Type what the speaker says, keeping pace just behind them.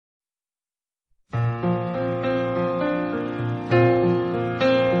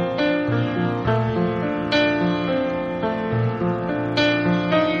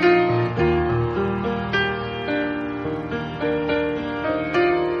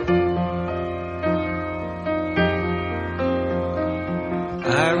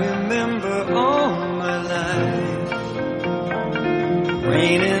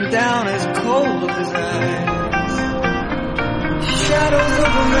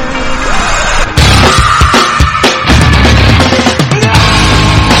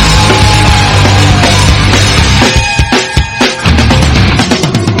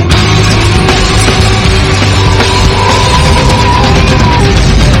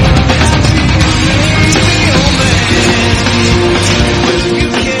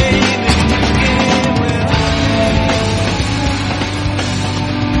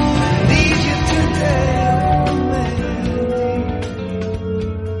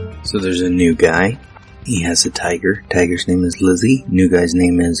So there's a new guy. He has a tiger. Tiger's name is Lizzie. New guy's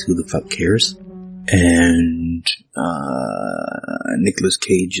name is Who the Fuck Cares? And Nicolas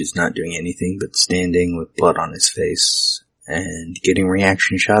Cage is not doing anything but standing with blood on his face and getting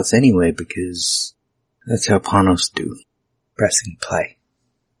reaction shots anyway, because that's how Panos do. Pressing play.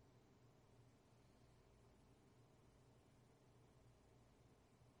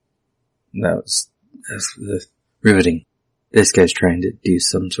 That's riveting. This guy's trying to do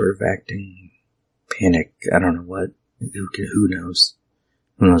some sort of acting panic. I don't know what. Who knows?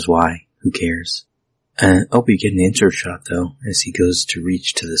 Who knows why? Who cares? We get an insert shot though, as he goes to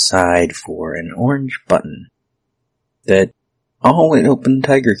reach to the side for an orange button that, it opened the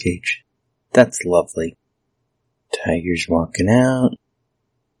tiger cage. That's lovely. Tiger's walking out.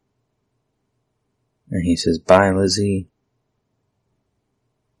 And he says, bye, Lizzie.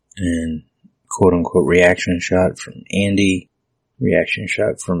 And quote unquote reaction shot from Andy. Reaction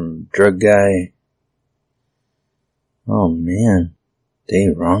shot from drug guy. Oh man, they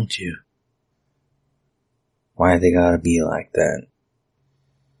wronged you. Why they gotta be like that?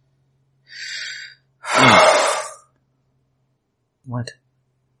 What?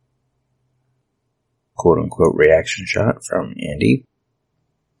 Quote unquote reaction shot from Andy.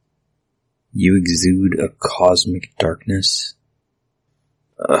 You exude a cosmic darkness.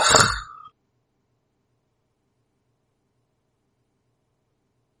 Ugh.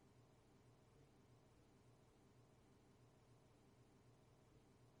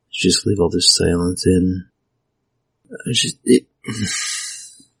 Just leave all this silence in. I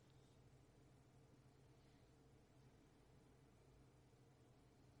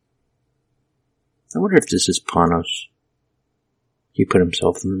wonder if this is Panos. He put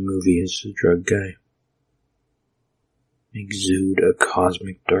himself in the movie as a drug guy. Exude a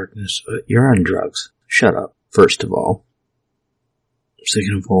cosmic darkness. You're on drugs. Shut up, first of all.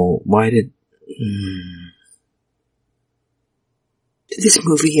 Second of all, why did this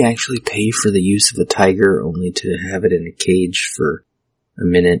movie actually pay for the use of a tiger only to have it in a cage for a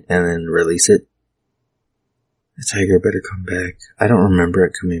minute and then release it? The tiger better come back. I don't remember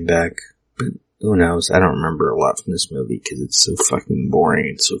it coming back, but who knows? I don't remember a lot from this movie because it's so fucking boring,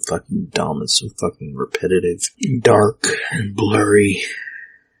 it's so fucking dumb, it's so fucking repetitive, and dark, and blurry.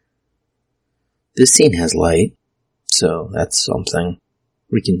 This scene has light, so that's something.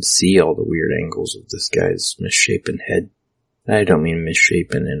 We can see all the weird angles of this guy's misshapen head. I don't mean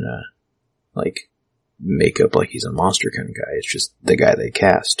misshapen in makeup like he's a monster kind of guy. It's just the guy they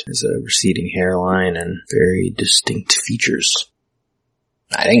cast has a receding hairline and very distinct features.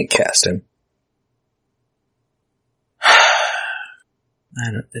 I didn't cast him.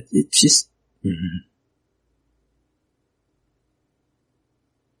 It's just...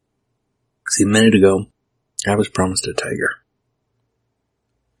 See, a minute ago, I was promised a tiger.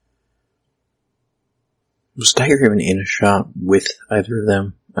 Was Tiger even in a shot with either of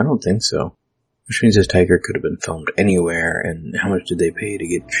them? I don't think so. Which means this tiger could have been filmed anywhere, and how much did they pay to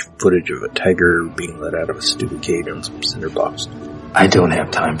get footage of a tiger being let out of a stupid cage on some cinder box? I don't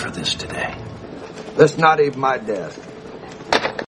have time for this today. That's not even my desk.